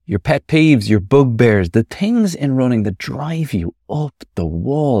your pet peeves, your bugbears, the things in running that drive you up the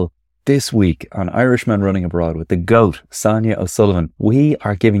wall. This week on Irishman Running Abroad with the GOAT, Sonia O'Sullivan, we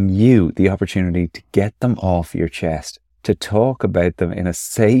are giving you the opportunity to get them off your chest, to talk about them in a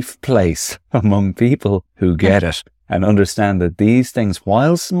safe place among people who get it and understand that these things,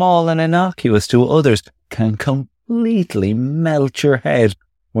 while small and innocuous to others, can completely melt your head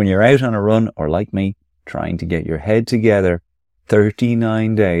when you're out on a run or, like me, trying to get your head together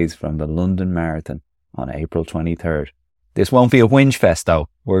 39 days from the London Marathon on April 23rd. This won't be a whinge fest though.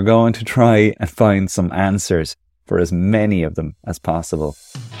 We're going to try and find some answers for as many of them as possible.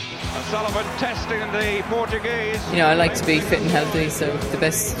 Sullivan testing the Portuguese. You know, I like to be fit and healthy, so the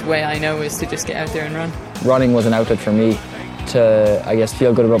best way I know is to just get out there and run. Running was an outlet for me to, I guess,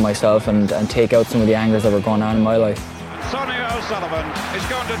 feel good about myself and take out some of the angers that were going on in my life. Sonia O'Sullivan is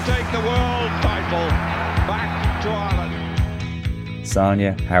going to take the world title back to Ireland.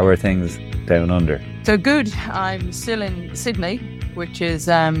 Sonia, how are things down under? So good. I'm still in Sydney, which is,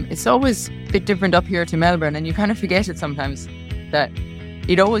 it's always a bit different up here to Melbourne, and you kind of forget it sometimes that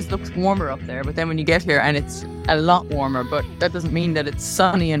it always looks warmer up there, but then when you get here and it's a lot warmer, but that doesn't mean that it's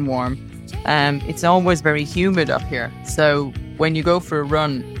sunny and warm. It's always very humid up here. So when you go for a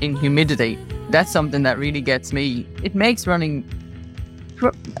run in humidity, that's something that really gets me. It makes running,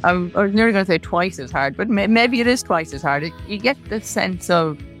 I was nearly going to say twice as hard, but maybe it is twice as hard. You get the sense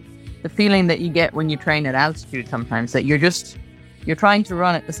of the feeling that you get when you train at altitude sometimes, that you're trying to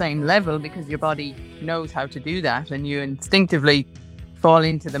run at the same level because your body knows how to do that, and you instinctively fall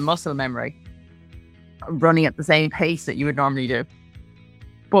into the muscle memory of running at the same pace that you would normally do.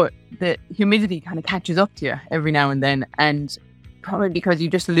 But the humidity kind of catches up to you every now and then, and probably because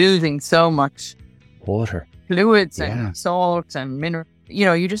you're just losing so much water, fluids and salt and mineral. You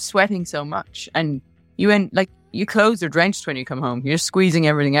know, you're just sweating so much, and your clothes are drenched when you come home. You're squeezing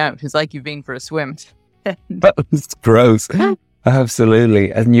everything out. It's like you've been for a swim. That's gross.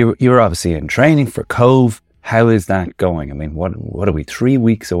 Absolutely. And you're obviously in training for Cove. How is that going? I mean, what are we, 3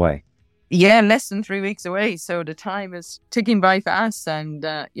 weeks away? Yeah, less than 3 weeks away. So the time is ticking by fast, and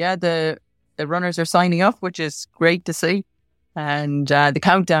the runners are signing up, which is great to see. And the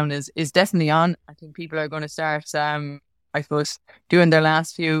countdown is definitely on. I think people are going to start, I suppose, doing their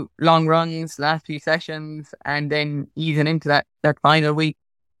last few long runs, last few sessions, and then easing into that final week,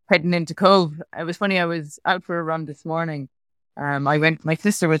 heading into Cove. It was funny, I was out for a run this morning. My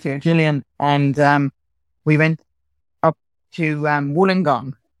sister was here, Gillian, and we went up to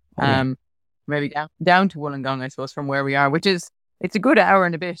Wollongong, maybe down to Wollongong, I suppose, from where we are, it's a good hour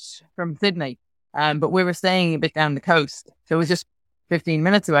and a bit from Sydney. But we were staying a bit down the coast, so it was just 15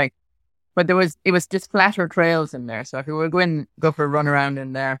 minutes away. But it was just flatter trails in there. So if you were going to go for a run around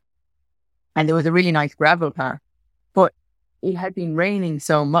in there, and there was a really nice gravel path, but it had been raining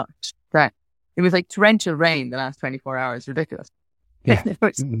so much that it was like torrential rain the last 24 hours. Ridiculous. Yeah. There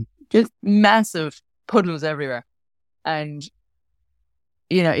was just massive puddles everywhere. And,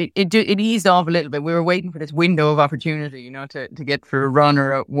 you know, it eased off a little bit. We were waiting for this window of opportunity, you know, to get for a run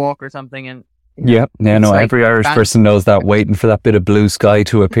or a walk or something. And every Irish person knows that, waiting for that bit of blue sky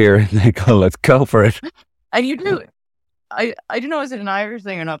to appear, and they go, let's go for it. And you do. I don't know, is it an Irish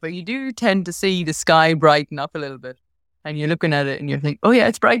thing or not, but you do tend to see the sky brighten up a little bit, and you're looking at it and you think, oh yeah,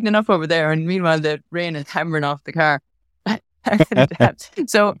 it's brightening up over there, and meanwhile the rain is hammering off the car.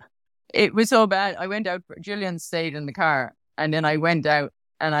 So it was so bad. I went out, Gillian stayed in the car, and then I went out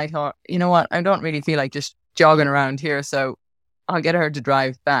and I thought, you know what, I don't really feel like just jogging around here, so I'll get her to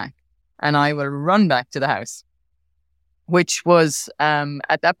drive back and I will run back to the house, which was,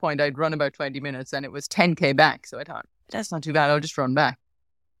 at that point I'd run about 20 minutes and it was 10k back. So I thought, that's not too bad, I'll just run back.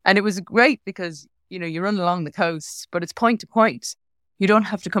 And it was great because, you know, you run along the coast, but it's point to point. You don't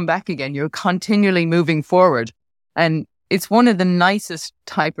have to come back again. You're continually moving forward. And it's one of the nicest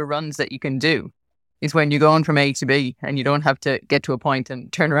type of runs that you can do, is when you're going from A to B and you don't have to get to a point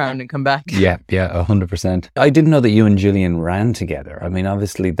and turn around and come back. Yeah, 100%. I didn't know that you and Gillian ran together. I mean,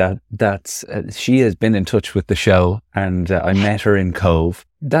 obviously that's she has been in touch with the show, and I met her in Cove.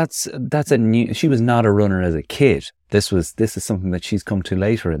 That's a new. She was not a runner as a kid. This is something that she's come to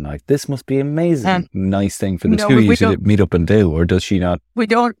later in life. This must be amazing. Nice thing for the two of you to meet up and do, or does she not? We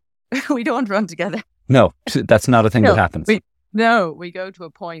don't run together. No, that's not a thing that happens. We go to a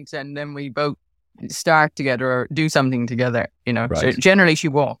point and then we both start together or do something together, you know. Right. So generally she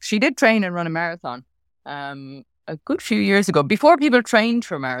walks. She did train and run a marathon a good few years ago, before people trained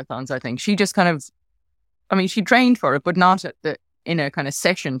for marathons. I think she just she trained for it, but not in a kind of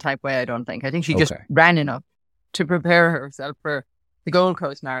session type way. I don't think. I think she just ran enough to prepare herself for the Gold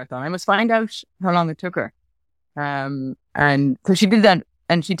Coast Marathon. I must find out how long it took her. And so she did that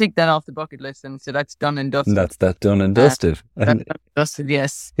and she ticked that off the bucket list, and so that's done and dusted. That's that done and dusted. That's done and dusted,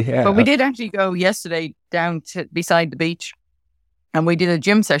 yes. Yeah. But we did actually go yesterday down to beside the beach, and we did a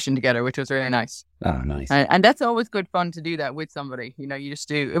gym session together, which was really nice. Oh, nice. And that's always good fun to do that with somebody. You know, you just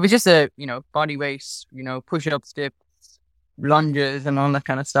do, it was just a, body weight, push-ups, dips, lunges and all that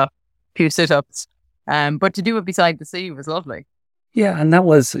kind of stuff, few sit-ups. But to do it beside the sea was lovely. Yeah, and that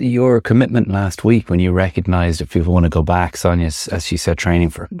was your commitment last week when you recognised, if you want to go back, Sonia's, as she said, training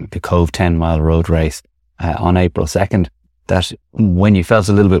for the Cove 10-mile road race on April 2nd, that when you felt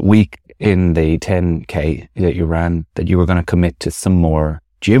a little bit weak in the 10K that you ran, that you were going to commit to some more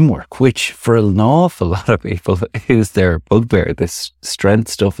gym work, which for an awful lot of people is their bugbear. This strength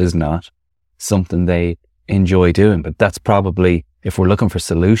stuff is not something they enjoy doing, but that's probably, if we're looking for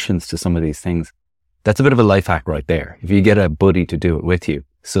solutions to some of these things, that's a bit of a life hack right there. If you get a buddy to do it with you,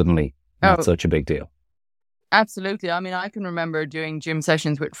 suddenly not such a big deal. Absolutely. I mean, I can remember doing gym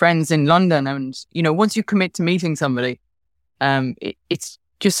sessions with friends in London, and, once you commit to meeting somebody, it's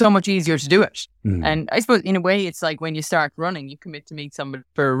just so much easier to do it. And I suppose in a way, it's like when you start running, you commit to meet somebody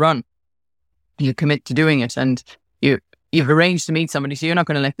for a run. You commit to doing it, and you've arranged to meet somebody, so you're not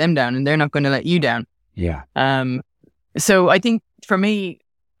going to let them down, and they're not going to let you down. Yeah. So I think for me,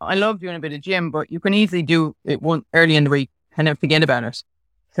 I love doing a bit of gym, but you can easily do it one early in the week and then forget about it.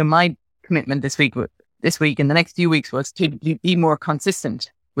 So my commitment this week and the next few weeks was to be more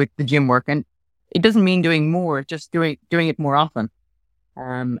consistent with the gym work. And it doesn't mean doing more, just doing it more often.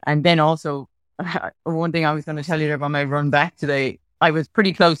 And then also, one thing I was going to tell you about my run back today, I was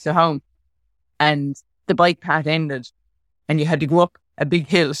pretty close to home and the bike path ended and you had to go up a big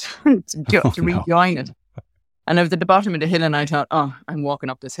hill to rejoin it. And I was at the bottom of the hill and I thought, I'm walking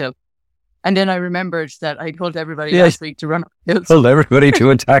up this hill. And then I remembered that I told everybody last week to run up hills. Told everybody to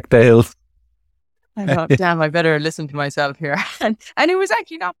attack the hills. I thought, damn, I better listen to myself here. And it was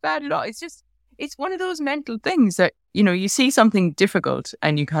actually not bad at all. It's one of those mental things that, you see something difficult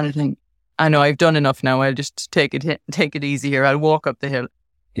and you kind of think, I know I've done enough now. I'll just take it easy here. I'll walk up the hill.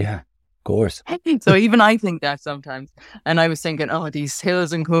 Yeah, of course. So even I think that sometimes. And I was thinking, these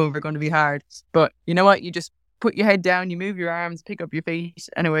hills in Cove are going to be hard. But you know what? You just put your head down, you move your arms, pick up your feet,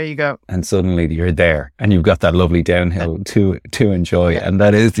 and away you go. And suddenly you're there and you've got that lovely downhill to enjoy. Yeah. And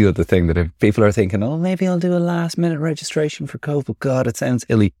that is the other thing, that if people are thinking, maybe I'll do a last minute registration for Cove, but God, it sounds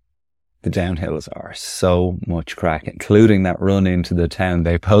illy. The downhills are so much crack, including that run into the town.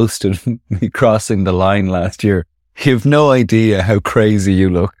 They posted me crossing the line last year. You have no idea how crazy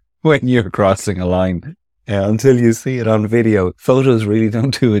you look when you're crossing a line until you see it on video. Photos really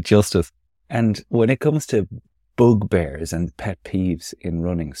don't do it justice. And when it comes to bugbears and pet peeves in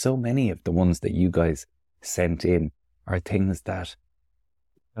running, so many of the ones that you guys sent in are things that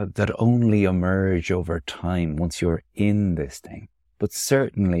only emerge over time once you're in this thing. But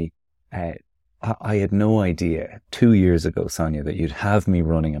certainly, I had no idea 2 years ago, Sonia, that you'd have me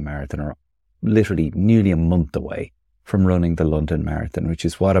running a marathon, or literally nearly a month away from running the London Marathon, which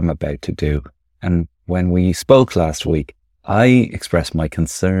is what I'm about to do. And when we spoke last week, I expressed my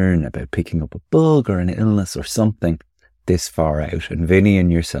concern about picking up a bug or an illness or something this far out. And Vinny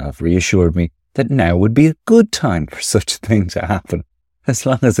and yourself reassured me that now would be a good time for such a thing to happen, as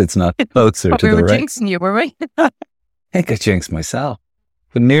long as it's not closer to the race. We were jinxing you, were we? I think I jinxed myself.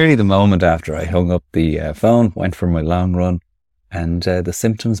 But nearly the moment after I hung up the phone, went for my long run, and the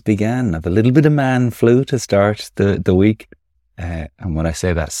symptoms began of a little bit of man flu to start the week. And when I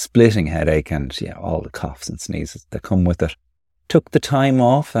say that, splitting headache and all the coughs and sneezes that come with it. Took the time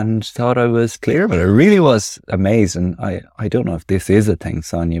off and thought I was clear, but I really was amazed. And I don't know if this is a thing,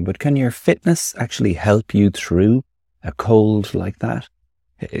 Sonia, but can your fitness actually help you through a cold like that?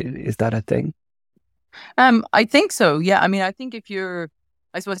 Is that a thing? I think so. Yeah. I mean, I think if you're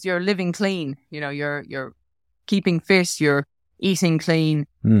living clean, you're keeping fit, you're eating clean,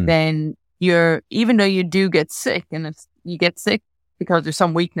 then even though you do get sick, and you get sick because there's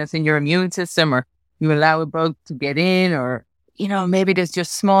some weakness in your immune system, or you allow a bug to get in, or, maybe there's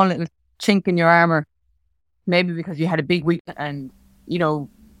just small little chink in your armor, maybe because you had a big week and,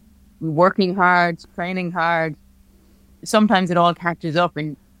 working hard, training hard, sometimes it all catches up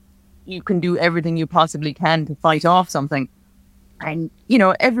and you can do everything you possibly can to fight off something. And,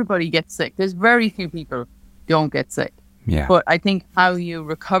 everybody gets sick. There's very few people don't get sick. Yeah. But I think how you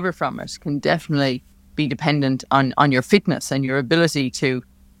recover from it can definitely be dependent on your fitness and your ability to,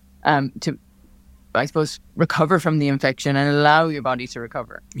 I suppose, recover from the infection and allow your body to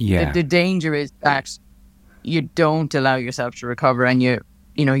recover. Yeah. The danger is that you don't allow yourself to recover, and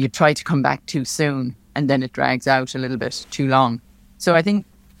you try to come back too soon, and then it drags out a little bit too long. So I think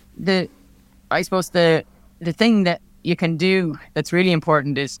the thing that you can do that's really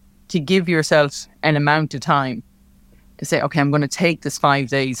important is to give yourself an amount of time to say, okay, I'm going to take this 5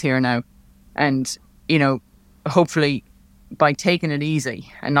 days here now. And, hopefully by taking it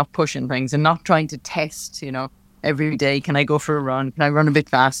easy and not pushing things and not trying to test, every day, can I go for a run? Can I run a bit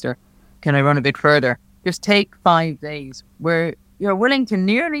faster? Can I run a bit further? Just take 5 days where you're willing to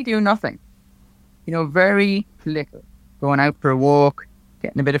nearly do nothing, very little, going out for a walk,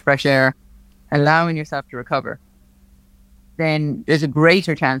 getting a bit of fresh air, allowing yourself to recover. Then there's a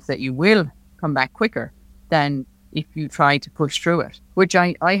greater chance that you will come back quicker than if you try to push through it, which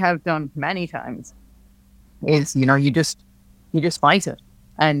I have done many times. Is, you just fight it,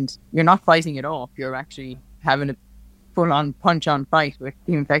 and you're not fighting it off. You're actually having a full-on punch-on fight with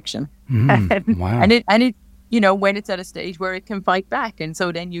the infection. Wow. And it, when it's at a stage where it can fight back, and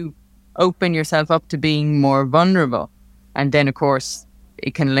so then you open yourself up to being more vulnerable, and then of course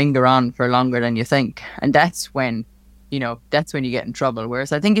it can linger on for longer than you think, and that's when you get in trouble.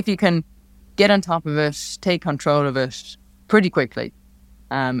 Whereas I think if you can get on top of it, take control of it pretty quickly,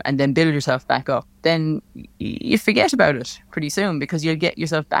 and then build yourself back up, then you forget about it pretty soon, because you'll get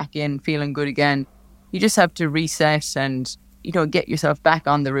yourself back in feeling good again. You just have to reset and, get yourself back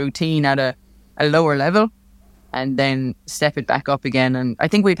on the routine at a lower level, and then step it back up again. And I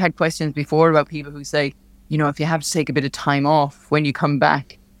think we've had questions before about people who say, if you have to take a bit of time off when you come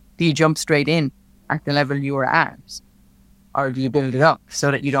back, do you jump straight in at the level you were at? Or do you build it up so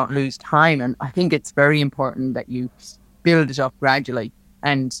that you don't lose time? And I think it's very important that you build it up gradually.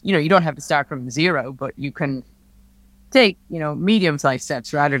 And, you don't have to start from zero, but you can take, medium-sized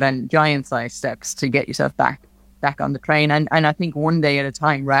steps rather than giant-sized steps to get yourself back on the train. And I think one day at a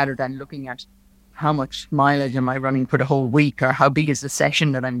time, rather than looking at how much mileage am I running for the whole week, or how big is the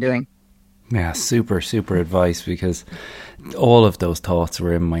session that I'm doing. Yeah, super, super advice, because all of those thoughts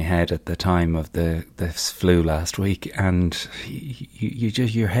were in my head at the time of the flu last week, and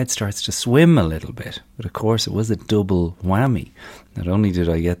your head starts to swim a little bit. But of course, it was a double whammy. Not only did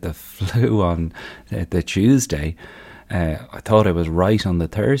I get the flu on the Tuesday, I thought I was right on the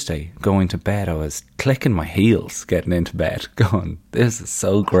Thursday. Going to bed, I was clicking my heels getting into bed, going, this is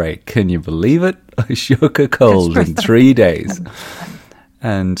so great. Can you believe it? I shook a cold in 3 days.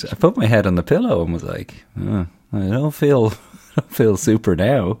 And I put my head on the pillow and was like, I don't feel super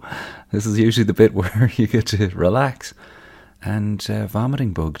now. This is usually the bit where you get to relax. And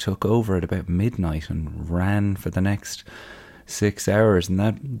vomiting bug took over at about midnight and ran for the next 6 hours. And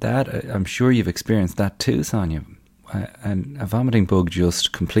that I'm sure you've experienced that too, Sonia. And a vomiting bug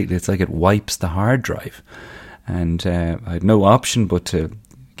just completely, it's like it wipes the hard drive. And I had no option but to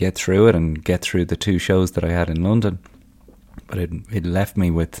get through it and get through the 2 shows that I had in London. But it left me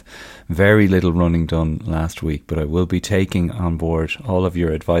with very little running done last week. But I will be taking on board all of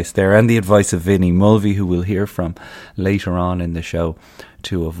your advice there, and the advice of Vinnie Mulvey, who we'll hear from later on in the show,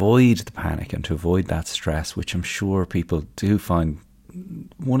 to avoid the panic and to avoid that stress, which I'm sure people do find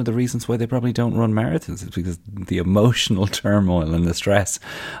one of the reasons why they probably don't run marathons, is because the emotional turmoil and the stress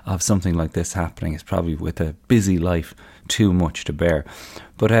of something like this happening is probably, with a busy life, too much to bear.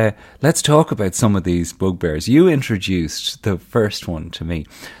 But let's talk about some of these bugbears. You introduced the first one to me.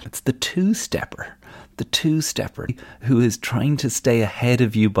 It's the two-stepper. The two-stepper who is trying to stay ahead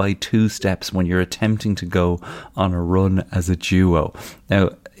of you by 2 steps when you're attempting to go on a run as a duo.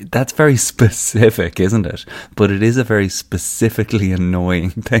 Now, that's very specific, isn't it? But it is a very specifically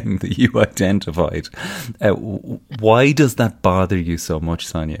annoying thing that you identified. Why does that bother you so much,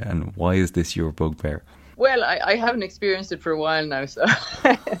 Sonia? And why is this your bugbear? Well, I haven't experienced it for a while now, so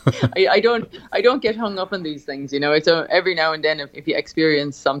I don't get hung up on these things. It's every now and then if you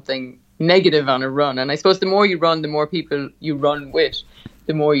experience something negative on a run, and I suppose the more you run, the more people you run with,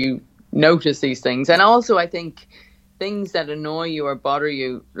 the more you notice these things. And also, I think things that annoy you or bother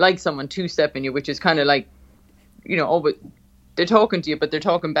you, like someone two-stepping you, which is kind of like, but they're talking to you, but they're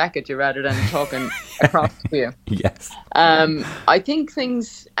talking back at you rather than talking across to you. Yes. I think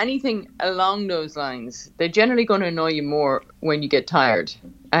anything along those lines, they're generally going to annoy you more when you get tired.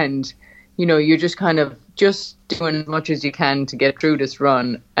 And, you're just kind of just doing as much as you can to get through this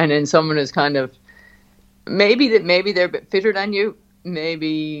run. And then someone is kind of, maybe they're a bit fitter than you.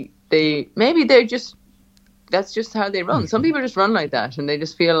 Maybe they're just, that's just how they run. Some people just run like that, and they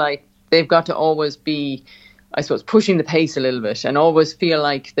just feel like they've got to always be, I suppose, pushing the pace a little bit, and always feel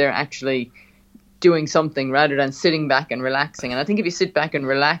like they're actually doing something rather than sitting back and relaxing. And I think if you sit back and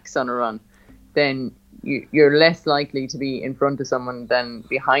relax on a run, then you're less likely to be in front of someone than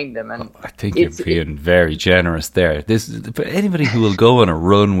behind them. And I think you're being very generous there. But anybody who will go on a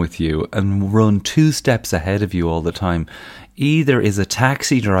run with you and run 2 steps ahead of you all the time either is a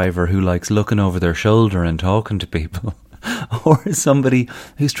taxi driver who likes looking over their shoulder and talking to people, or somebody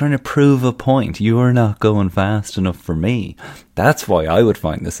who's trying to prove a point. You're not going fast enough for me. That's why I would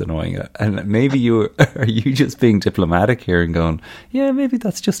find this annoying. And maybe are you just being diplomatic here and going, yeah, maybe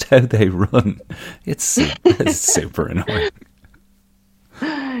that's just how they run. It's super annoying.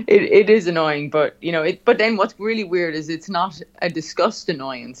 It is annoying, but but then what's really weird is it's not a disgust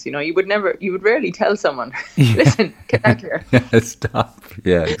annoyance. You would rarely tell someone, listen, get out here. Yeah, stop.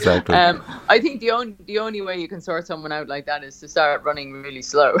 Yeah, exactly. I think the only way you can sort someone out like that is to start running really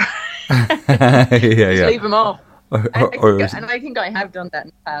slow. Yeah. Leave them off. And I think I have done that in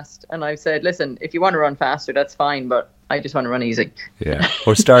the past, and I've said, listen, if you want to run faster, that's fine, but I just want to run easy. Yeah,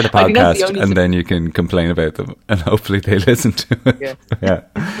 or start a podcast and then you can complain about them and hopefully they listen to it. Yeah.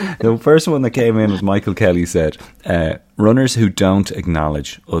 The first one that came in was Michael Kelly said, runners who don't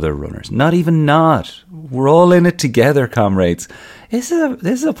acknowledge other runners, not even nod. We're all in it together, comrades. This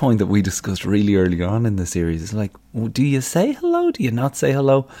is a point that we discussed really early on in the series. It's like, do you say hello? Do you not say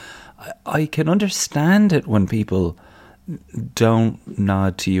hello? I can understand it when people don't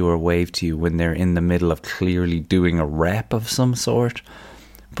nod to you or wave to you when they're in the middle of clearly doing a rep of some sort.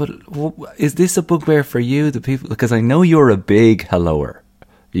 But is this a bugbear for you, the people? Because I know you're a big helloer.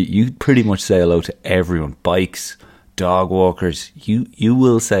 You pretty much say hello to everyone. Bikes, dog walkers. You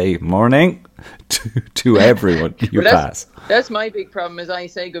will say morning to everyone you pass. That's my big problem, is I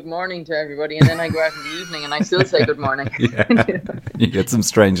say good morning to everybody and then I go out in the evening and I still say good morning. Yeah. You get some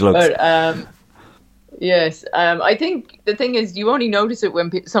strange looks. But yes, I think the thing is you only notice it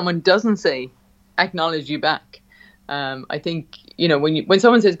when someone doesn't acknowledge you back. I think, when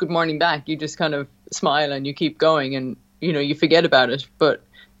someone says good morning back, you just kind of smile and you keep going and, you forget about it. But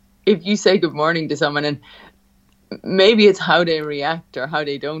if you say good morning to someone and maybe it's how they react or how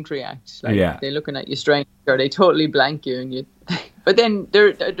they don't react. Like they're looking at you strange or they totally blank you and you. But then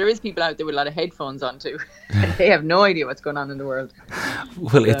there is people out there with a lot of headphones on too, and they have no idea what's going on in the world.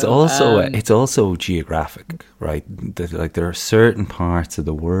 Well, so, it's also geographic, right? Like there are certain parts of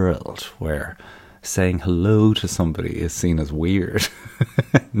the world where saying hello to somebody is seen as weird.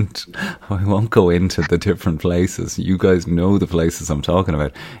 And I won't go into the different places. You guys know the places I'm talking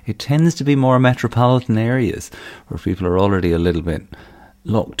about. It tends to be more metropolitan areas where people are already a little bit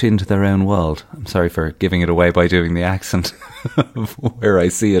locked into their own world. I'm sorry for giving it away by doing the accent where I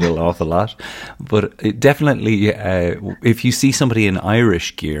see it an awful lot. But it definitely, if you see somebody in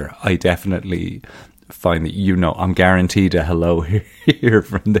Irish gear, I definitely find that I'm guaranteed a hello here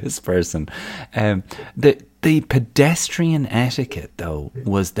from this person. The pedestrian etiquette, though,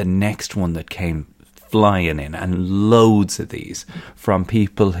 was the next one that came flying in, and loads of these from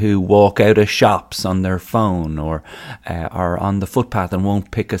people who walk out of shops on their phone or are on the footpath and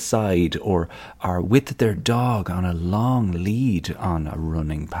won't pick a side, or are with their dog on a long lead on a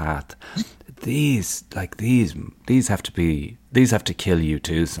running path. These have to kill you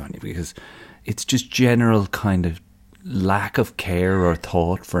too, Sonia, because it's just general kind of lack of care or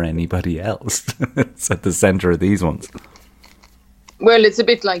thought for anybody else. It's at the centre of these ones. Well, it's a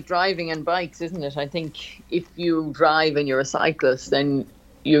bit like driving and bikes, isn't it? I think if you drive and you're a cyclist, then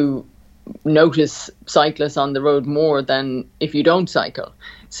you notice cyclists on the road more than if you don't cycle.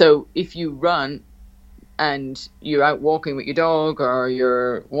 So if you run and you're out walking with your dog or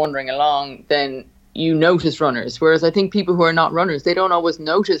you're wandering along, then you notice runners. Whereas I think people who are not runners, they don't always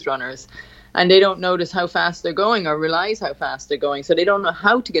notice runners. And they don't notice how fast they're going or realize how fast they're going. So they don't know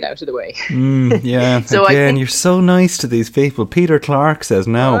how to get out of the way. Yeah. So again, you're so nice to these people. Peter Clark says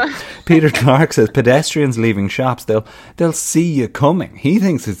no. Peter Clark says pedestrians leaving shops, they'll see you coming. He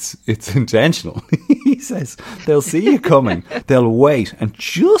thinks it's intentional. He says they'll see you coming. They'll wait. And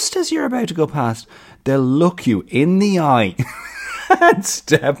just as you're about to go past, they'll look you in the eye and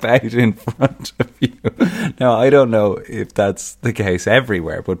step out in front of you. Now, I don't know if that's the case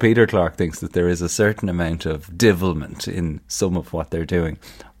everywhere, but Peter Clark thinks that there is a certain amount of divilment in some of what they're doing.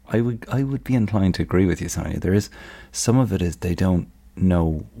 I would be inclined to agree with you, Sonia. There is some of it is they don't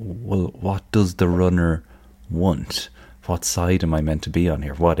know, well, what does the runner want? What side am I meant to be on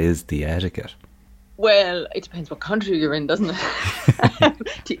here? What is the etiquette? Well, it depends what country you're in, doesn't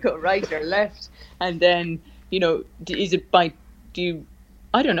it? Do you go right or left? And then, is it by...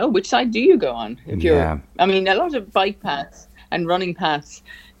 I don't know, which side do you go on? I mean, a lot of bike paths and running paths,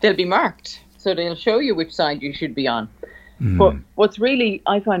 they'll be marked. So they'll show you which side you should be on. But what's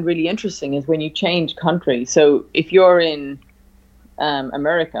I find really interesting is when you change country. So if you're in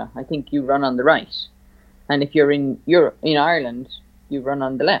America, I think you run on the right. And if you're in Europe, in Ireland, you run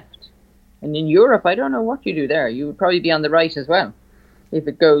on the left. And in Europe, I don't know what you do there. You would probably be on the right as well, if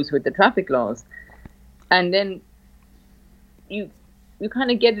it goes with the traffic laws. And then you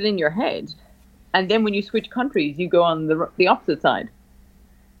kind of get it in your head. And then when you switch countries, you go on the opposite side.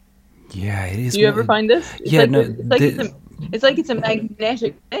 Yeah, it is. Do you ever find this? It's like it's a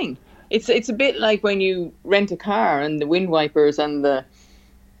magnetic thing. It's a bit like when you rent a car and the wind wipers and the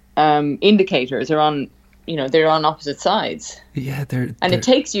indicators are on, they're on opposite sides. Yeah, and it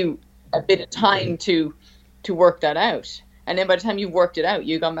takes you a bit of time to work that out. And then by the time you've worked it out,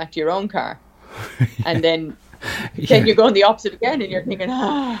 you've gone back to your own car. And then you're going the opposite again, and you're thinking,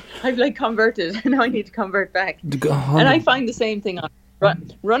 I've converted, and now I need to convert back. And I find the same thing on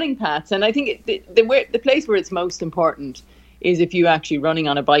running paths. And I think the place where it's most important is if you're actually running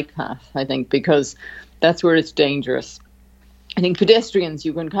on a bike path, I think, because that's where it's dangerous. I think pedestrians,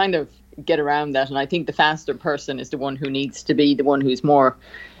 you can kind of get around that. And I think the faster person is the one who needs to be the one who's more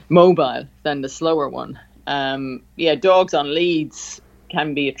mobile than the slower one. Dogs on leads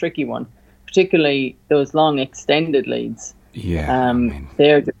can be a tricky one, particularly those long extended leads. Yeah.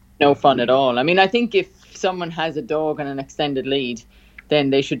 They're just no fun at all. I mean, I think if someone has a dog on an extended lead, then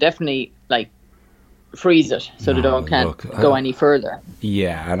they should definitely freeze it so the dog can't go any further.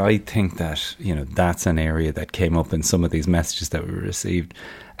 Yeah, and I think that, that's an area that came up in some of these messages that we received.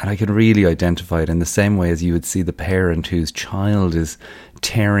 And I can really identify it in the same way as you would see the parent whose child is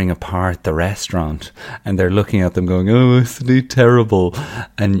tearing apart the restaurant and they're looking at them going, oh, isn't he terrible?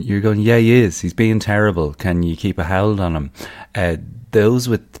 And you're going, yeah, he is. He's being terrible. Can you keep a hold on him? Those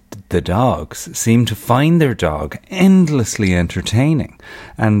with the dogs seem to find their dog endlessly entertaining,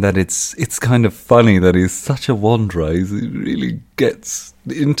 and that it's kind of funny that he's such a wanderer. He really gets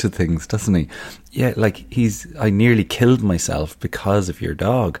into things, doesn't he? Yeah, I nearly killed myself because of your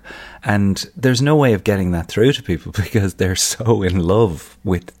dog. And there's no way of getting that through to people because they're so in love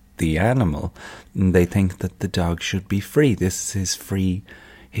with the animal and they think that the dog should be free. This is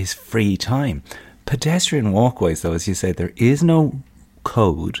his free time. Pedestrian walkways, though, as you say, there is no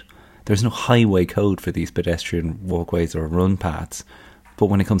code. There's no highway code for these pedestrian walkways or run paths. But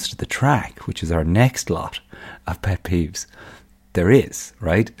when it comes to the track, which is our next lot of pet peeves, there is,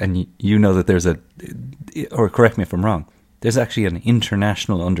 right? And you know that there's or correct me if I'm wrong, there's actually an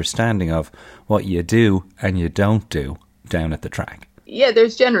international understanding of what you do and you don't do down at the track. Yeah,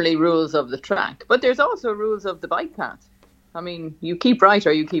 there's generally rules of the track, but there's also rules of the bike path. I mean, you keep right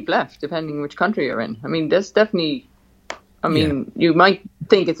or you keep left, depending which country you're in. I mean, there's definitely, you might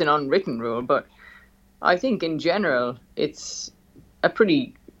think it's an unwritten rule, but I think in general, they're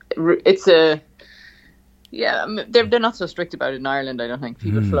not so strict about it in Ireland. I don't think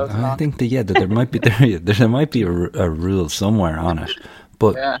people float along. I think that there might be there might be a rule somewhere on it,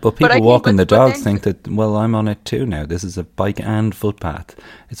 but people walking the dogs think that, well, I'm on it too now. This is a bike and footpath.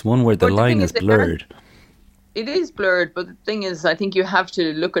 It's one where the line is blurred. It is blurred, but the thing is, I think you have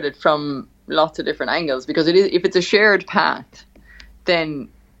to look at it from lots of different angles, because if it's a shared path, then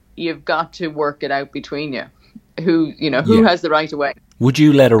you've got to work it out between you. Who has the right of way. Would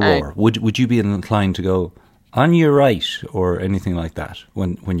you let her roar? Would you be inclined to go on your right or anything like that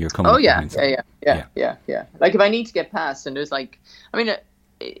when you're coming? Oh yeah. Like if I need to get past and there's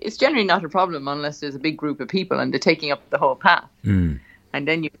it's generally not a problem unless there's a big group of people and they're taking up the whole path. And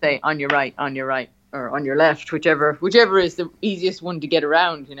then you say on your right, or on your left, whichever is the easiest one to get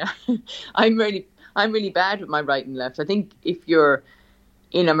around. I'm really bad with my right and left. I think if you're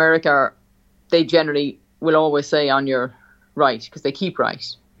in America, they generally will always say on your right because they keep right,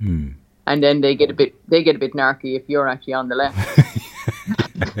 and then they get a bit narky if you're actually on the left,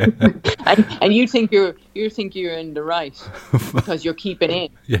 and you think you're in the right because you're keeping in.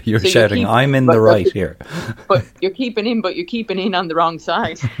 Yeah, you're shouting, "I'm in the right here," but you're keeping in on the wrong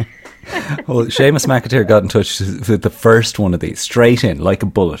side. Well, Seamus McAteer got in touch with the first one of these, straight in like a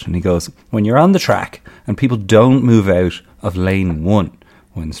bullet, and he goes, when you're on the track and people don't move out of lane 1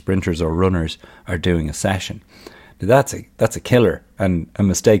 when sprinters or runners are doing a session, that's a killer, and a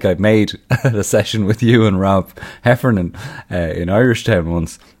mistake I've made at a session with you and Rob Heffernan in Irishtown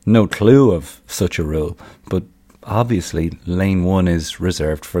once. No clue of such a rule, but obviously lane 1 is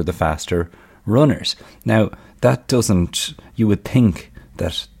reserved for the faster runners. Now that doesn't, you would think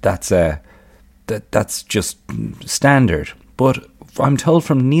that's just standard, but I'm told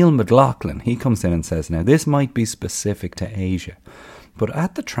from Neil McLaughlin, he comes in and says, now this might be specific to Asia, but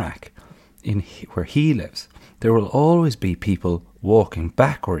at the track where he lives, there will always be people walking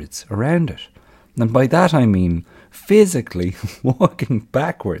backwards around it. And by that I mean physically walking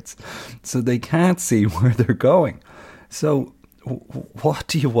backwards, so they can't see where they're going. So what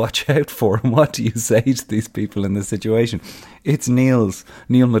do you watch out for, and what do you say to these people in this situation? It's Neil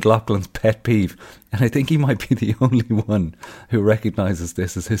McLaughlin's pet peeve, and I think he might be the only one who recognises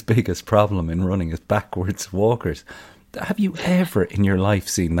this as his biggest problem in running, is backwards walkers. Have you ever in your life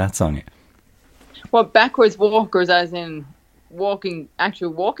seen that, Sonia? Well, backwards walkers as in walking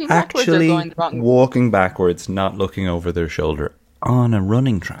backwards, actually or going the wrong? Walking backwards, not looking over their shoulder on a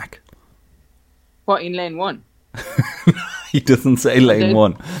running track. What, in lane 1? He doesn't say lane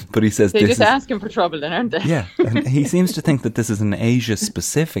 1, but he says they're this just is asking for trouble then, aren't they? Yeah, and he seems to think that this is an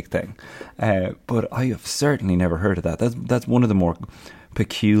Asia-specific thing, but I have certainly never heard of that. That's one of the more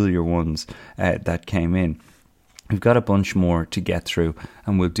peculiar ones that came in. We've got a bunch more to get through,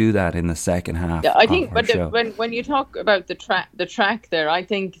 and we'll do that in the second half. Yeah, I think, of our show. when you talk about the track there, I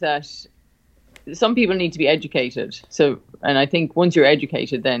think that some people need to be educated. So, and I think once you're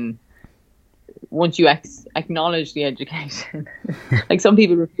educated, then once you acknowledge the education, like some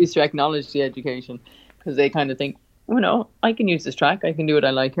people refuse to acknowledge the education because they kind of think, oh no, I can use this track, I can do what I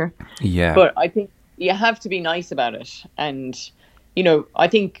like here. Yeah. But I think you have to be nice about it. And, you know, I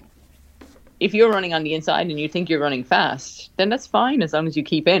think if you're running on the inside and you think you're running fast, then that's fine as long as you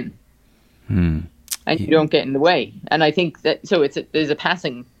keep in. And you don't get in the way. And I think that, so there's a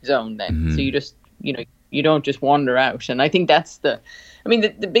passing zone then. So you just, you know, you don't just wander out. And I think that's the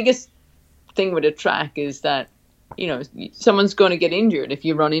biggest thing with a track is that, you know, someone's going to get injured if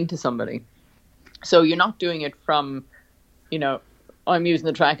you run into somebody. So you're not doing it from, you know, I'm using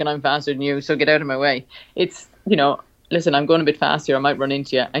the track and I'm faster than you, so get out of my way. It's, you know, listen, I'm going a bit faster, I might run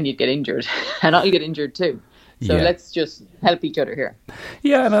into you and you'd get injured and I'll get injured too. So let's just help each other here.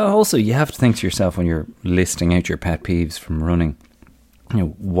 Yeah, and also you have to think to yourself when you're listing out your pet peeves from running, you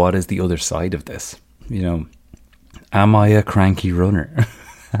know, what is the other side of this? You know, am I a cranky runner?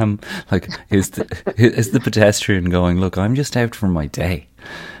 Like, is the pedestrian going, look, I'm just out for my day.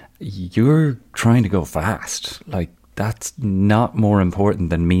 You're trying to go fast. Like, that's not more important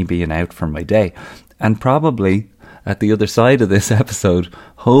than me being out for my day. And probably at the other side of this episode,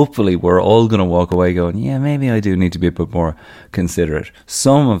 hopefully we're all going to walk away going, yeah, maybe I do need to be a bit more considerate.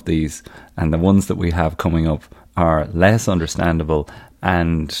 Some of these, and the ones that we have coming up, are less understandable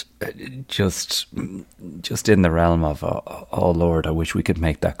and just in the realm of, oh Lord, I wish we could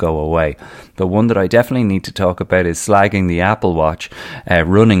make that go away. The one that I definitely need to talk about is slagging the Apple Watch,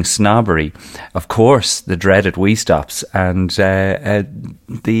 running snobbery, of course, the dreaded Wii stops, and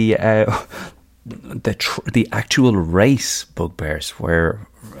the actual race bugbears, where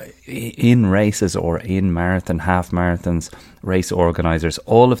in races or in marathon, half marathons, race organisers,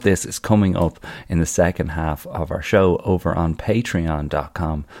 all of this is coming up in the second half of our show over on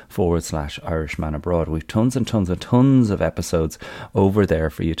patreon.com/Irishman Abroad. We've tons and tons and tons of episodes over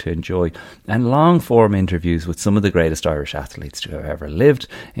there for you to enjoy, and long form interviews with some of the greatest Irish athletes to have ever lived,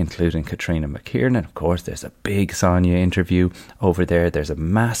 including Katrina McKiernan. Of course, there's a big Sonia interview over there. There's a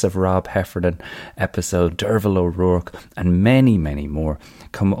massive Rob Heffernan episode, Derval O'Rourke, and many, many more.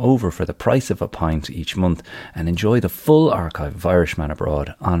 Come over for the price of a pint each month and enjoy the full archive of Irishman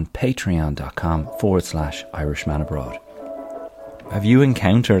Abroad on patreon.com/Irishman Abroad. Have you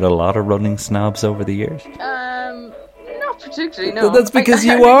encountered a lot of running snobs over the years? Not particularly, no. That's because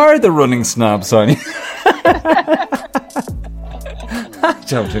you are the running snob, Sonia. I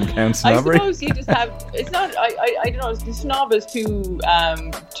don't encounter snobbery. I suppose you just have, it's not, I don't know, the snob is too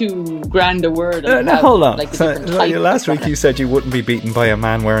grand a word. Now hold on. Like So, last week you said you wouldn't be beaten by a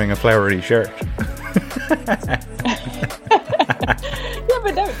man wearing a flowery shirt. Yeah,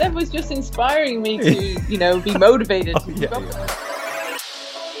 but that was just inspiring me to, you know, be motivated to keep up with it.